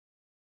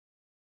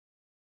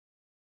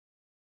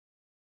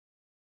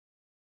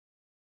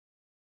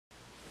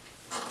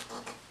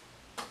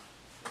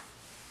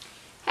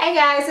Hey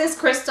guys, it's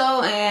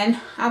Crystal, and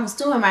I was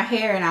doing my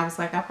hair and I was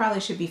like, I probably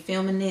should be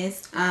filming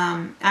this.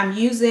 I'm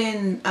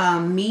using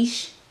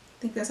MICHE, I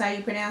think that's how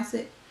you pronounce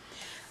it,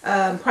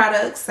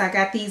 products. I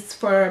got these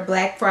for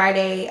Black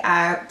Friday.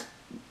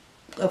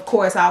 Of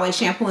course, I always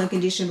shampoo and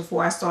condition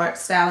before I start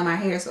styling my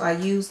hair, so I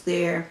use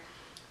their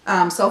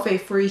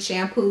sulfate-free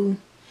shampoo,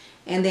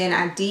 and then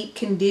I deep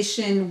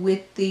condition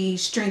with the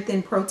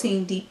Strengthen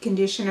Protein Deep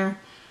Conditioner,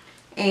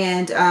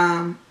 and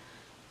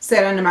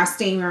set under my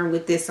steamer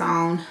with this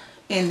on.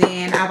 And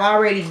then I've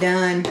already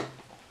done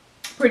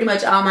pretty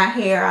much all my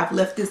hair. I've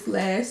left this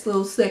last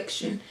little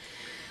section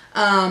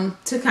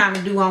to kind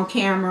of do on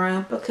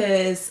camera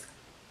because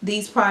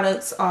these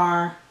products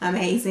are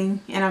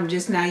amazing and I'm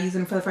just now using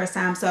them for the first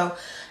time. So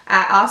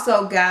I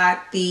also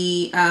got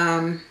the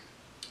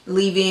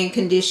leave-in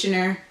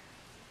conditioner,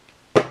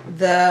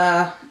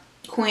 the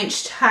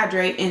quenched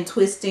hydrate and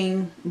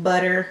twisting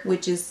butter,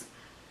 which is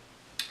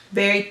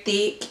very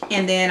thick,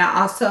 and then I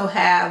also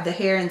have the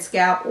hair and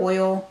scalp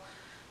oil.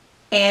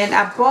 And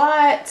I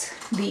bought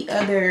the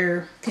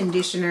other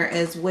conditioner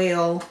as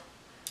well,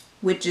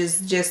 which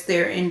is just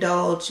their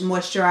Indulge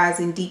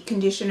Moisturizing Deep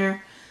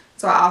Conditioner.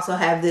 So I also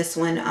have this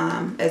one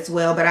as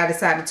well, but I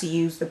decided to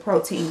use the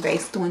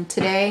protein-based one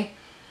today.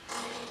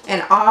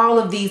 And all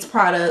of these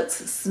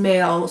products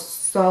smell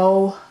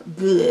so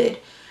good.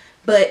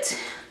 But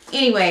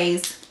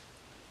anyways,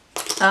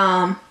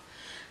 I'm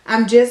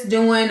just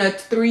doing a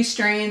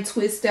 3-strand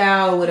twist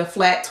out with a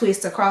flat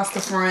twist across the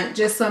front.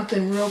 Just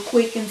something real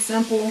quick and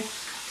simple.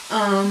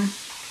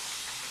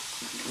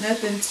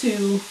 Nothing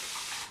too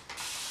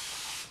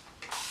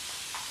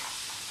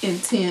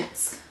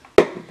intense.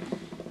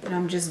 And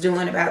I'm just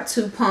doing about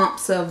 2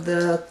 pumps of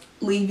the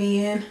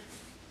leave-in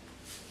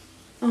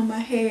on my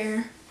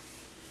hair.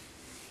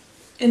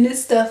 And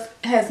this stuff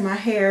has my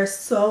hair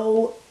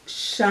so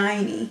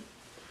shiny.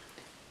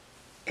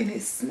 And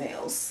it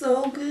smells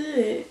so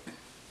good.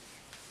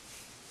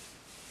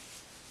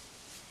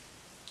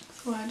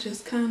 So I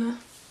just kind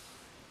of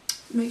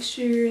make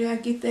sure that I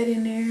get that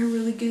in there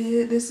really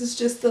good. This is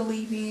just the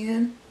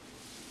leave-in.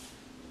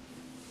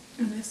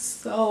 And it's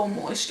so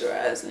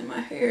moisturizing. My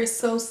hair is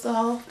so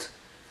soft.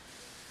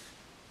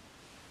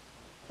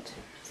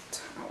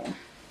 Towel.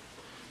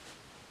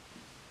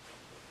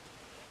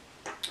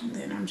 And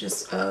then I'm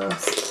just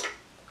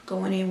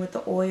going in with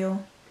the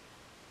oil.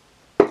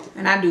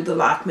 And I do the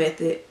lock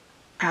method.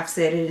 I've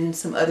said it in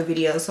some other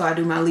videos. So I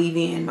do my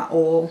leave-in, my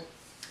oil,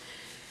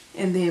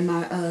 and then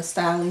my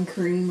styling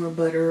cream or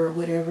butter or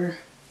whatever.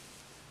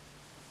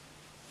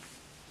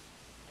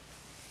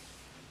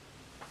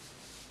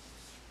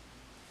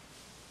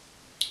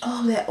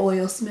 Oh, that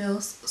oil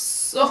smells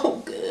so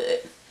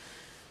good.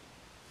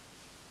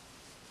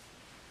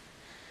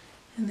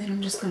 And then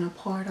I'm just going to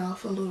part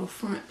off a little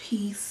front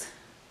piece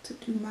to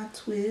do my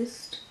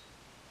twist.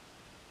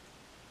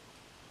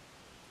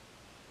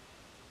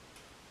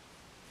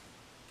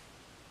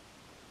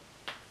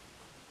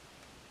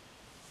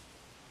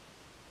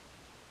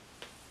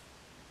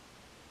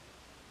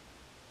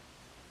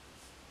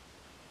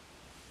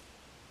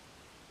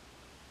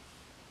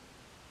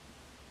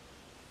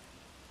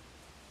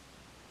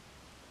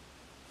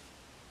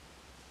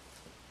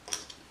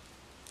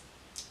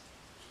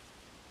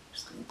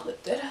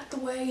 Clip that out the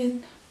way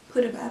and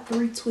put about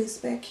 3 twists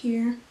back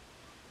here.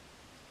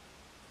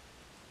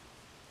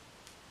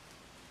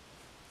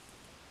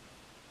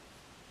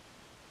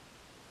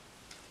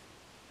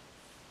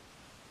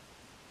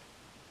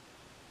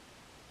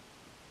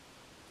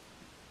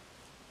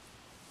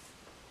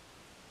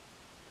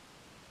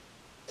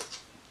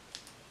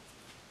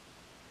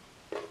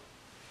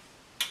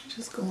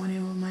 Just going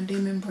in with my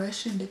Demon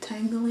brush and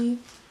detangling.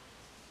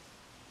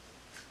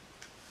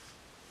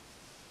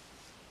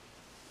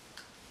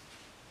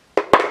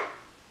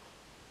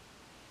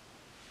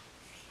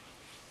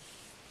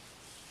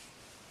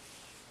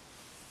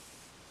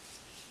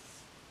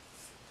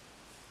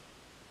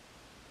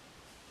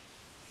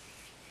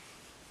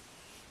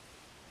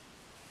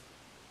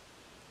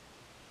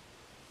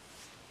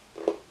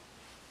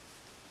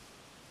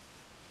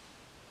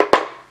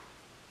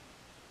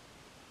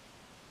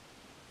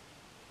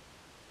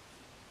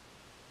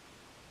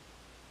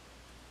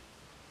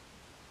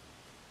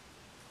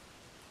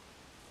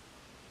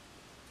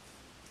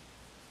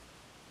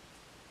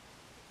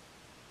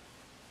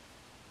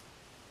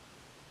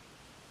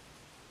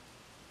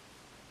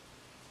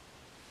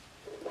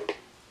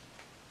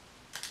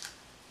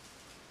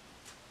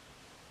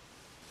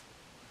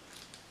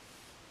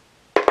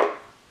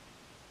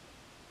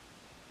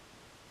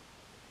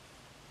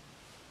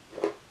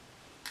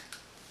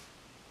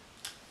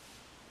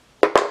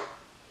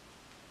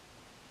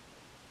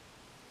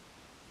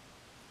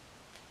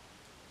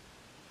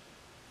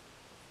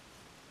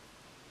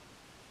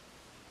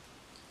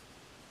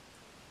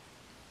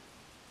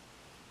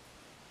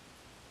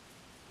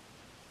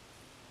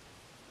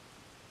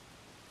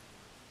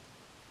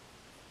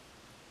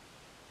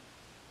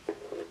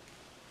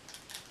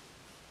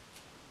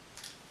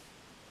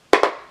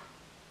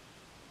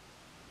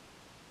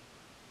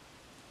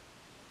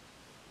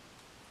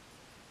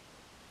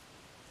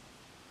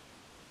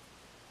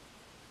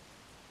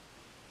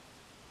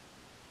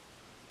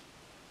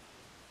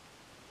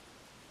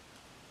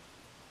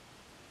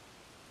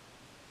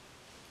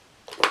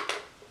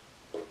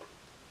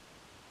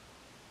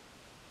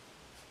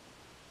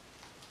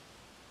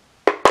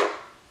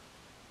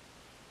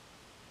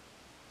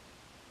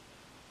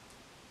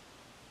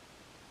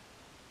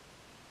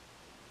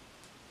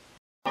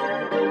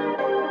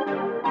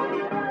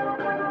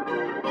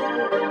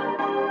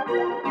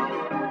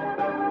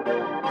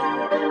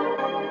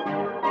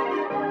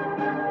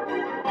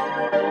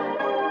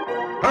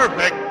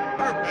 Perfect.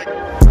 Perfect.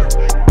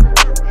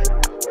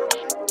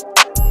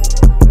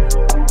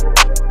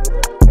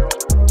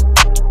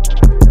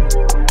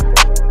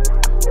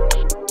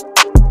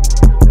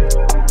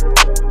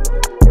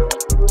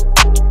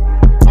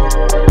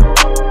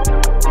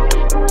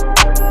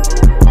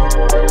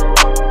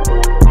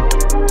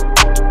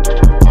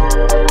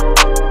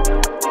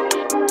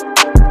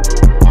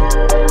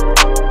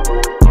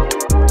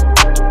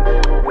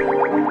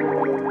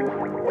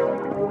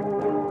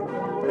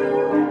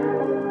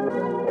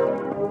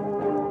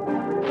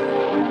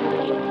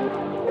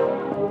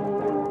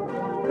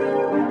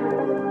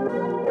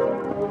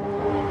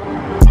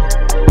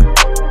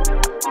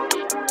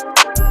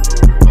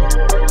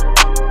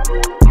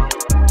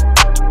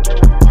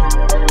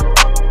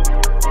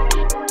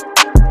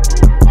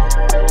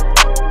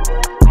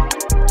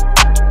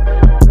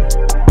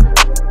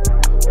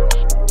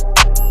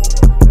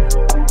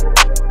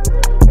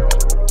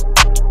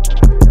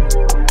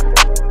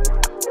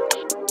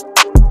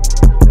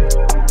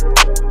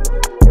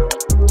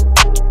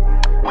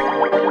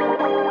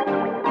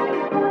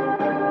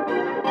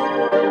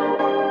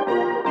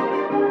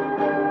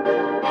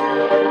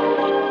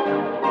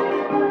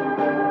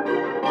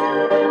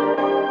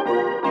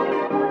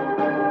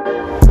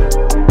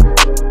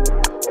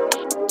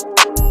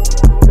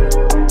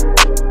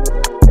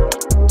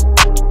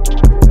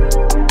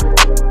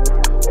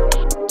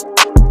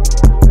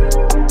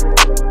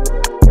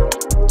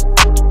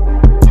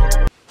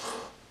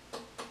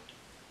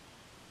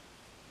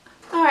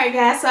 Alright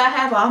guys, so I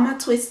have all my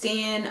twists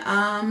in,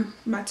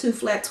 my 2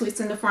 flat twists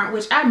in the front,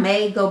 which I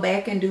may go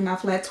back and do my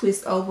flat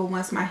twist over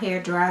once my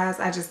hair dries.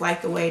 I just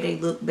like the way they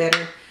look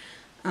better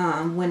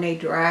when they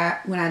dry,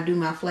 when I do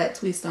my flat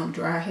twist on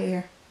dry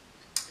hair.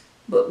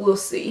 But we'll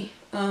see.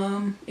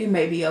 It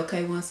may be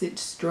okay once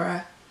it's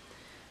dry.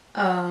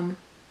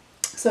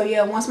 So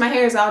yeah, once my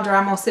hair is all dry,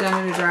 I'm gonna sit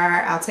under the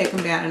dryer. I'll take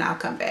them down and I'll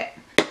come back.